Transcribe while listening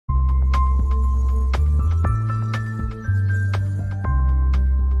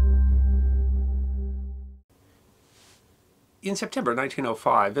In September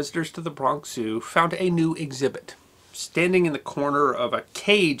 1905, visitors to the Bronx Zoo found a new exhibit. Standing in the corner of a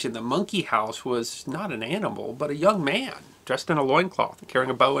cage in the monkey house was not an animal, but a young man, dressed in a loincloth and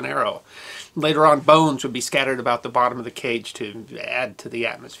carrying a bow and arrow. Later on, bones would be scattered about the bottom of the cage to add to the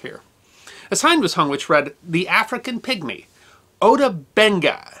atmosphere. A sign was hung which read, "The African Pygmy, Ota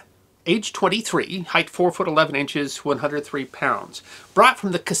Benga, age 23, height 4 foot 11 inches, 103 pounds, brought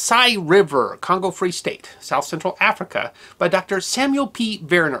from the Kasai River, Congo Free State, South Central Africa, by Dr. Samuel P.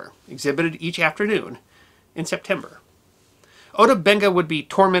 Werner, exhibited each afternoon in September." Ota Benga would be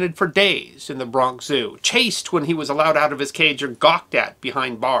tormented for days in the Bronx Zoo, chased when he was allowed out of his cage or gawked at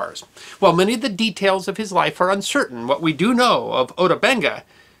behind bars. While many of the details of his life are uncertain, what we do know of Ota Benga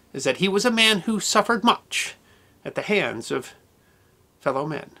is that he was a man who suffered much at the hands of fellow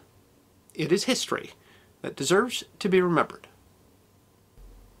men. It is history that deserves to be remembered.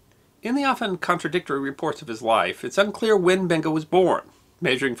 In the often contradictory reports of his life, it's unclear when Benga was born.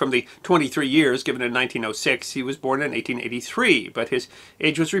 Measuring from the 23 years given in 1906, he was born in 1883, but his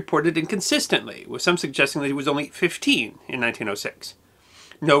age was reported inconsistently, with some suggesting that he was only 15 in 1906.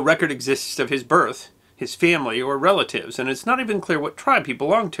 No record exists of his birth, his family, or relatives, and it's not even clear what tribe he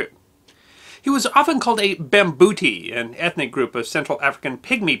belonged to. He was often called a Bambuti, an ethnic group of Central African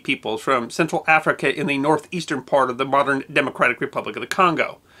Pygmy peoples from Central Africa in the northeastern part of the modern Democratic Republic of the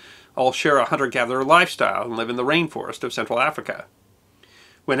Congo. All share a hunter-gatherer lifestyle and live in the rainforest of Central Africa.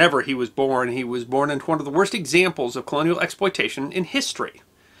 Whenever he was born into one of the worst examples of colonial exploitation in history.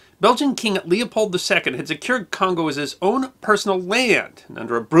 Belgian King Leopold II had secured Congo as his own personal land, and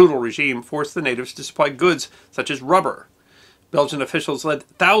under a brutal regime forced the natives to supply goods such as rubber. Belgian officials led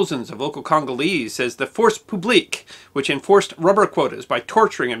thousands of local Congolese as the Force Publique, which enforced rubber quotas by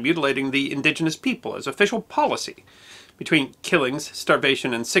torturing and mutilating the indigenous people as official policy. Between killings,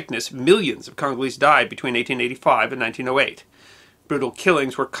 starvation, and sickness, millions of Congolese died between 1885 and 1908. Brutal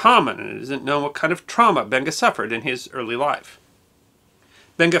killings were common, and it isn't known what kind of trauma Benga suffered in his early life.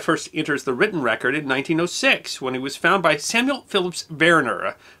 Benga first enters the written record in 1906, when he was found by Samuel Phillips Werner,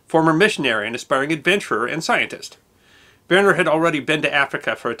 a former missionary and aspiring adventurer and scientist. Werner had already been to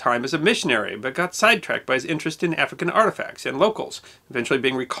Africa for a time as a missionary, but got sidetracked by his interest in African artifacts and locals, eventually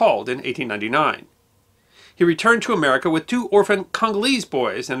being recalled in 1899. He returned to America with 2 orphan Congolese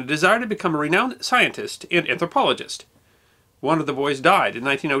boys and a desire to become a renowned scientist and anthropologist. One of the boys died in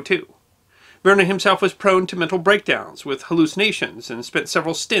 1902. Werner himself was prone to mental breakdowns with hallucinations and spent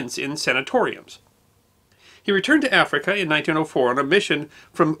several stints in sanatoriums. He returned to Africa in 1904 on a mission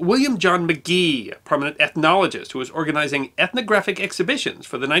from William John McGee, a prominent ethnologist who was organizing ethnographic exhibitions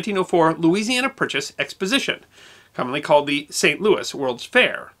for the 1904 Louisiana Purchase Exposition, commonly called the St. Louis World's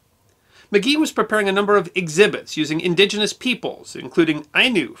Fair. McGee was preparing a number of exhibits using indigenous peoples, including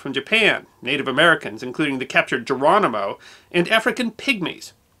Ainu from Japan, Native Americans, including the captured Geronimo, and African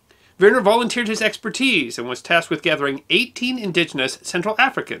Pygmies. Werner volunteered his expertise and was tasked with gathering 18 indigenous Central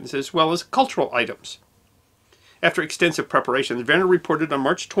Africans as well as cultural items. After extensive preparations, Werner reported on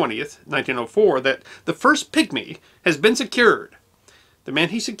March 20th, 1904, that the first pygmy has been secured. The man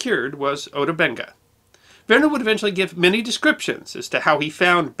he secured was Ota Benga. Werner would eventually give many descriptions as to how he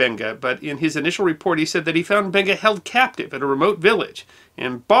found Benga, but in his initial report he said that he found Benga held captive at a remote village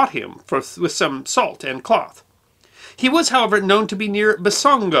and bought him with some salt and cloth. He was, however, known to be near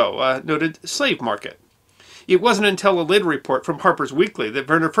Basongo, a noted slave market. It wasn't until a later report from Harper's Weekly that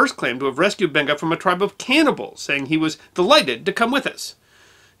Werner first claimed to have rescued Benga from a tribe of cannibals, saying he was delighted to come with us.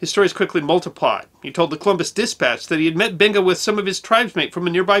 His stories quickly multiplied. He told the Columbus Dispatch that he had met Benga with some of his tribesmates from a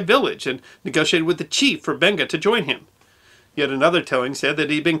nearby village and negotiated with the chief for Benga to join him. Yet another telling said that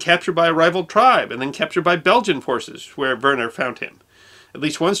he had been captured by a rival tribe and then captured by Belgian forces, where Werner found him. At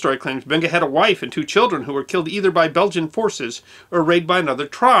least one story claims Benga had a wife and 2 children who were killed either by Belgian forces or raided by another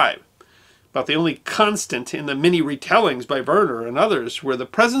tribe. About the only constant in the many retellings by Werner and others were the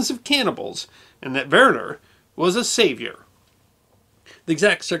presence of cannibals and that Werner was a savior. The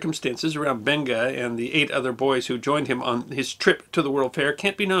exact circumstances around Benga and the 8 other boys who joined him on his trip to the World Fair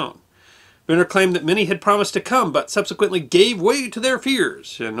can't be known. Werner claimed that many had promised to come, but subsequently gave way to their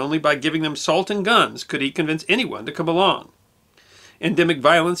fears, and only by giving them salt and guns could he convince anyone to come along. Endemic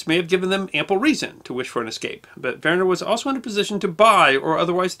violence may have given them ample reason to wish for an escape, but Werner was also in a position to buy or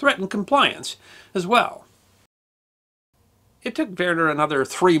otherwise threaten compliance as well. It took Werner another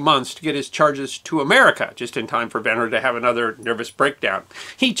 3 months to get his charges to America, just in time for Werner to have another nervous breakdown.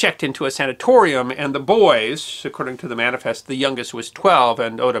 He checked into a sanatorium, and the boys, according to the manifest, the youngest was 12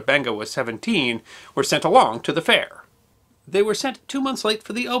 and Ota Benga was 17, were sent along to the fair. They were sent 2 months late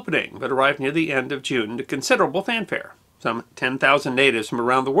for the opening, but arrived near the end of June to considerable fanfare. Some 10,000 natives from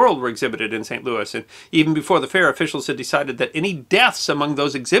around the world were exhibited in St. Louis, and even before the fair, officials had decided that any deaths among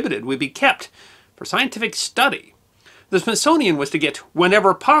those exhibited would be kept for scientific study. The Smithsonian was to get,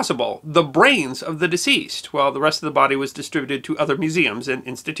 whenever possible, the brains of the deceased, while the rest of the body was distributed to other museums and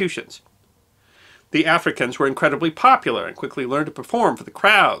institutions. The Africans were incredibly popular and quickly learned to perform for the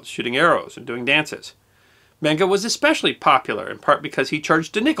crowds, shooting arrows and doing dances. Benga was especially popular, in part because he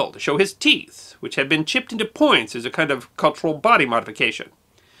charged a nickel to show his teeth, which had been chipped into points as a kind of cultural body modification.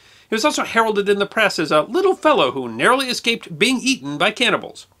 He was also heralded in the press as a little fellow who narrowly escaped being eaten by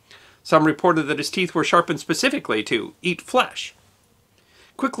cannibals. Some reported that his teeth were sharpened specifically to eat flesh.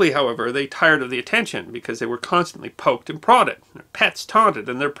 Quickly, however, they tired of the attention because they were constantly poked and prodded, their pets taunted,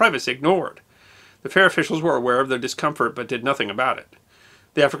 and their privacy ignored. The fair officials were aware of their discomfort but did nothing about it.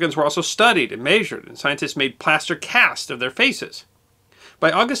 The Africans were also studied and measured, and scientists made plaster casts of their faces. By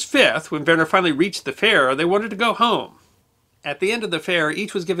August 5th, when Werner finally reached the fair, they wanted to go home. At the end of the fair,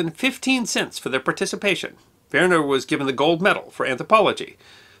 each was given 15 cents for their participation. Werner was given the gold medal for anthropology.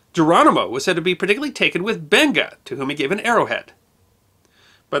 Geronimo was said to be particularly taken with Benga, to whom he gave an arrowhead.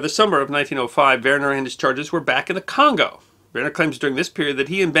 By the summer of 1905, Werner and his charges were back in the Congo. Werner claims during this period that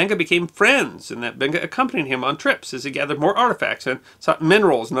he and Benga became friends, and that Benga accompanied him on trips as he gathered more artifacts and sought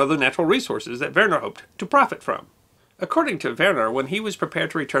minerals and other natural resources that Werner hoped to profit from. According to Werner, when he was prepared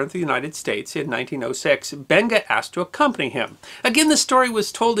to return to the United States in 1906, Benga asked to accompany him. Again, the story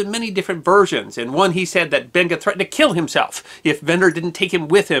was told in many different versions. In one, he said that Benga threatened to kill himself if Werner didn't take him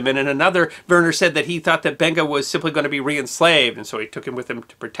with him, and in another, Werner said that he thought that Benga was simply going to be re-enslaved, and so he took him with him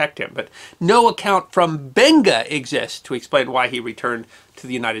to protect him. But no account from Benga exists to explain why he returned to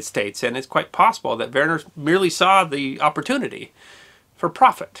the United States, and it's quite possible that Werner merely saw the opportunity for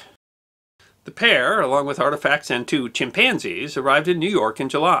profit. The pair, along with artifacts and 2 chimpanzees, arrived in New York in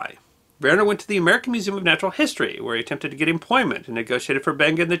July. Werner went to the American Museum of Natural History, where he attempted to get employment and negotiated for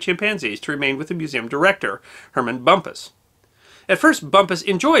Benga and the chimpanzees to remain with the museum director, Herman Bumpus. At first, Bumpus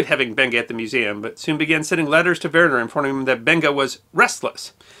enjoyed having Benga at the museum, but soon began sending letters to Werner informing him that Benga was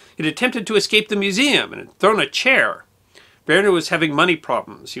restless. He had attempted to escape the museum and had thrown a chair. Werner was having money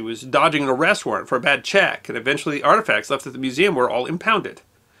problems. He was dodging an arrest warrant for a bad check, and eventually the artifacts left at the museum were all impounded.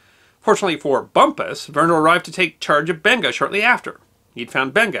 Fortunately for Bumpus, Werner arrived to take charge of Benga shortly after. He'd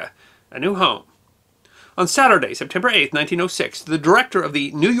found Benga a new home. On Saturday, September 8, 1906, the director of the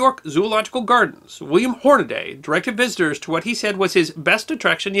New York Zoological Gardens, William Hornaday, directed visitors to what he said was his best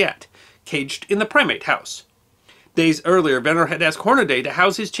attraction yet, caged in the primate house. Days earlier, Werner had asked Hornaday to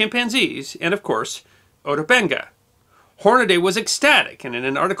house his chimpanzees and, of course, Ota Benga. Hornaday was ecstatic, and in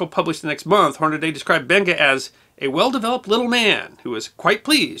an article published the next month, Hornaday described Benga as a well-developed little man who was quite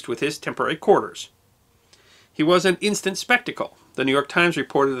pleased with his temporary quarters. He was an instant spectacle. The New York Times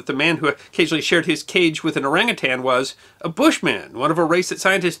reported that the man who occasionally shared his cage with an orangutan was a bushman, one of a race that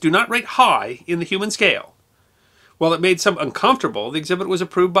scientists do not rate high in the human scale. While it made some uncomfortable, the exhibit was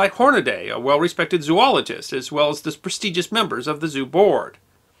approved by Hornaday, a well-respected zoologist, as well as the prestigious members of the zoo board.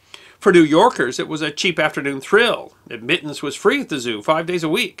 For New Yorkers, it was a cheap afternoon thrill. Admittance was free at the zoo 5 days a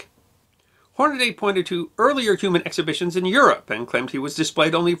week. Hornaday pointed to earlier human exhibitions in Europe and claimed he was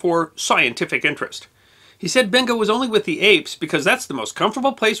displayed only for scientific interest. He said Benga was only with the apes because that's the most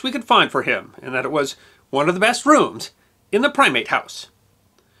comfortable place we could find for him, and that it was one of the best rooms in the primate house.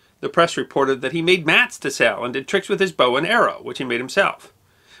 The press reported that he made mats to sell and did tricks with his bow and arrow, which he made himself.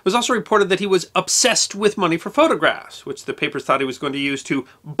 It was also reported that he was obsessed with money for photographs, which the papers thought he was going to use to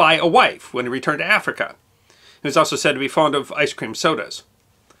buy a wife when he returned to Africa. He was also said to be fond of ice cream sodas.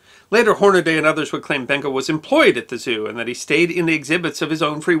 Later, Hornaday and others would claim Benga was employed at the zoo and that he stayed in the exhibits of his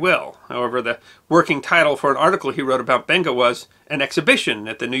own free will. However, the working title for an article he wrote about Benga was An Exhibition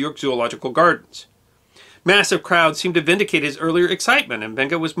at the New York Zoological Gardens. Massive crowds seemed to vindicate his earlier excitement, and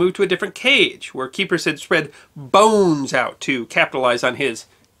Benga was moved to a different cage, where keepers had spread bones out to capitalize on his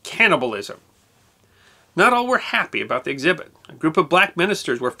cannibalism. Not all were happy about the exhibit. A group of black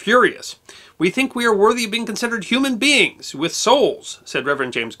ministers were furious. "We think we are worthy of being considered human beings with souls," said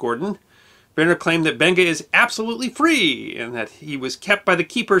Reverend James Gordon. Werner claimed that Benga is absolutely free and that he was kept by the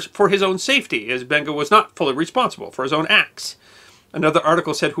keepers for his own safety, as Benga was not fully responsible for his own acts. Another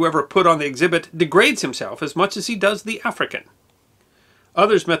article said whoever put on the exhibit degrades himself as much as he does the African.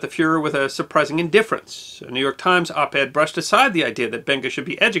 Others met the furor with a surprising indifference. A New York Times op-ed brushed aside the idea that Benga should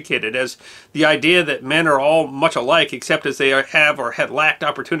be educated, as the idea that men are all much alike except as they have or had lacked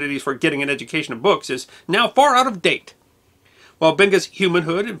opportunities for getting an education of books is now far out of date. While Benga's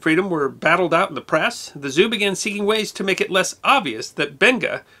humanhood and freedom were battled out in the press, the zoo began seeking ways to make it less obvious that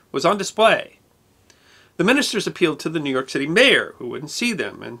Benga was on display. The ministers appealed to the New York City mayor, who wouldn't see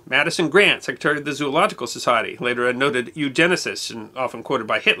them, and Madison Grant, secretary of the Zoological Society, later a noted eugenicist and often quoted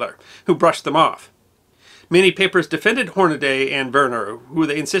by Hitler, who brushed them off. Many papers defended Hornaday and Werner, who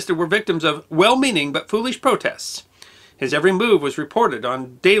they insisted were victims of well-meaning but foolish protests. His every move was reported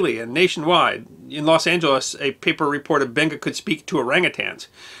on daily and nationwide. In Los Angeles, a paper reported Benga could speak to orangutans.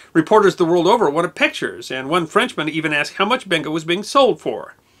 Reporters the world over wanted pictures, and one Frenchman even asked how much Benga was being sold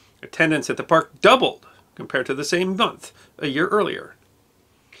for. Attendance at the park doubled compared to the same month a year earlier.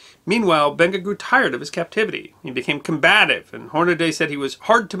 Meanwhile, Benga grew tired of his captivity. He became combative, and Hornaday said he was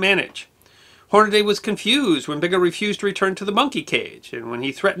hard to manage. Hornaday was confused when Benga refused to return to the monkey cage, and when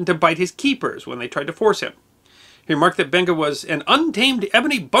he threatened to bite his keepers when they tried to force him. He remarked that Benga was an untamed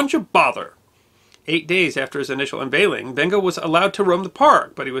ebony bunch of bother. 8 days after his initial unveiling, Benga was allowed to roam the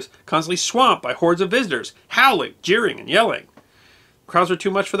park, but he was constantly swamped by hordes of visitors, howling, jeering, and yelling. Crowds were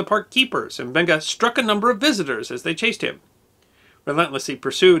too much for the park keepers, and Benga struck a number of visitors as they chased him. Relentlessly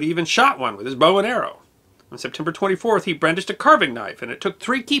pursued, he even shot one with his bow and arrow. On September 24th, he brandished a carving knife, and it took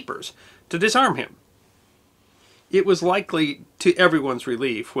 3 keepers to disarm him. It was likely to everyone's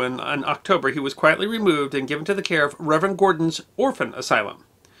relief when, in October, he was quietly removed and given to the care of Reverend Gordon's orphan asylum.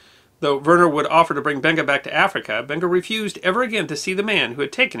 Though Werner would offer to bring Benga back to Africa, Benga refused ever again to see the man who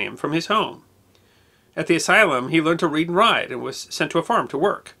had taken him from his home. At the asylum, he learned to read and write and was sent to a farm to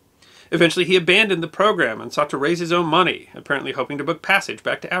work. Eventually, he abandoned the program and sought to raise his own money, apparently hoping to book passage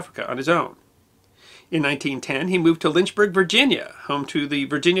back to Africa on his own. In 1910, he moved to Lynchburg, Virginia, home to the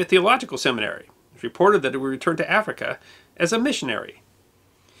Virginia Theological Seminary. It was reported that he would return to Africa as a missionary.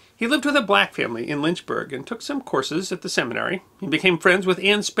 He lived with a black family in Lynchburg and took some courses at the seminary. He became friends with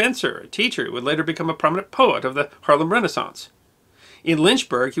Ann Spencer, a teacher who would later become a prominent poet of the Harlem Renaissance. In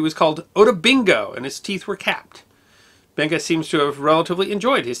Lynchburg, he was called Ota Benga, and his teeth were capped. Benga seems to have relatively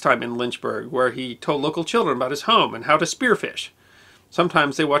enjoyed his time in Lynchburg, where he told local children about his home and how to spearfish.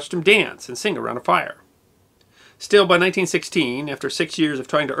 Sometimes they watched him dance and sing around a fire. Still, by 1916, after 6 years of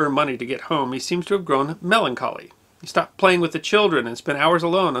trying to earn money to get home, he seems to have grown melancholy. He stopped playing with the children and spent hours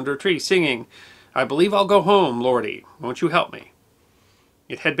alone under a tree singing, "I believe I'll go home, Lordy, won't you help me?"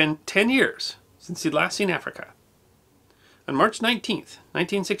 It had been 10 years since he'd last seen Africa. On March 19th,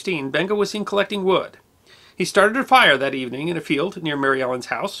 1916, Benga was seen collecting wood. He started a fire that evening in a field near Mary Ellen's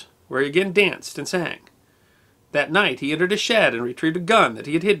house, where he again danced and sang. That night, he entered a shed and retrieved a gun that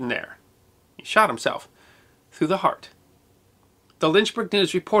he had hidden there. He shot himself through the heart. The Lynchburg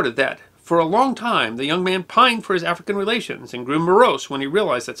News reported that, for a long time, the young man pined for his African relations and grew morose when he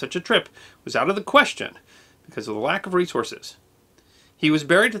realized that such a trip was out of the question because of the lack of resources. He was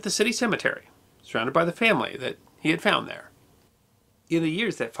buried at the city cemetery, surrounded by the family that he had found there. In the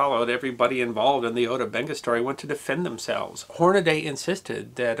years that followed, everybody involved in the Ota Benga story went to defend themselves. Hornaday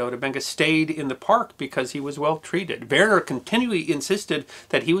insisted that Ota Benga stayed in the park because he was well treated. Werner continually insisted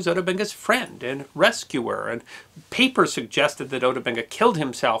that he was Ota Benga's friend and rescuer, and papers suggested that Ota Benga killed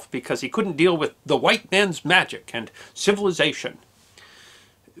himself because he couldn't deal with the white man's magic and civilization.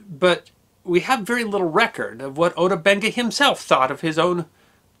 But we have very little record of what Ota Benga himself thought of his own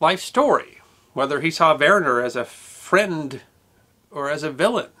life story, whether he saw Werner as a friend or as a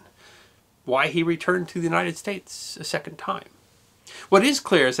villain, why he returned to the United States a second time. What is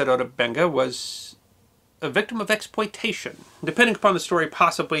clear is that Ota Benga was a victim of exploitation, depending upon the story,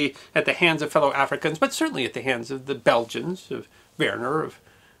 possibly at the hands of fellow Africans, but certainly at the hands of the Belgians, of Werner, of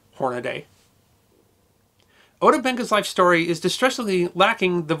Hornaday. Ota Benga's life story is distressingly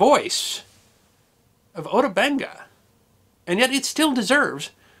lacking the voice of Ota Benga, and yet it still deserves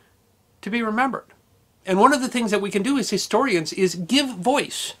to be remembered. And one of the things that we can do as historians is give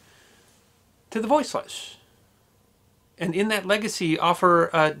voice to the voiceless. And in that legacy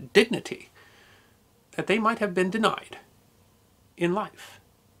offer a dignity that they might have been denied in life.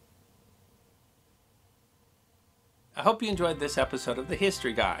 I hope you enjoyed this episode of The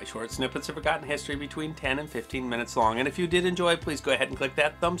History Guy, short snippets of forgotten history between 10 and 15 minutes long. And if you did enjoy, please go ahead and click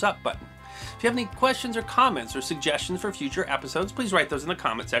that thumbs up button. If you have any questions or comments or suggestions for future episodes, please write those in the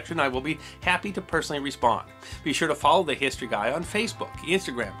comment section. I will be happy to personally respond. Be sure to follow The History Guy on Facebook,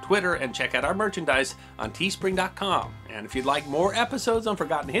 Instagram, Twitter, and check out our merchandise on teespring.com. And if you'd like more episodes on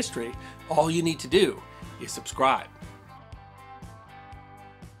forgotten history, all you need to do is subscribe.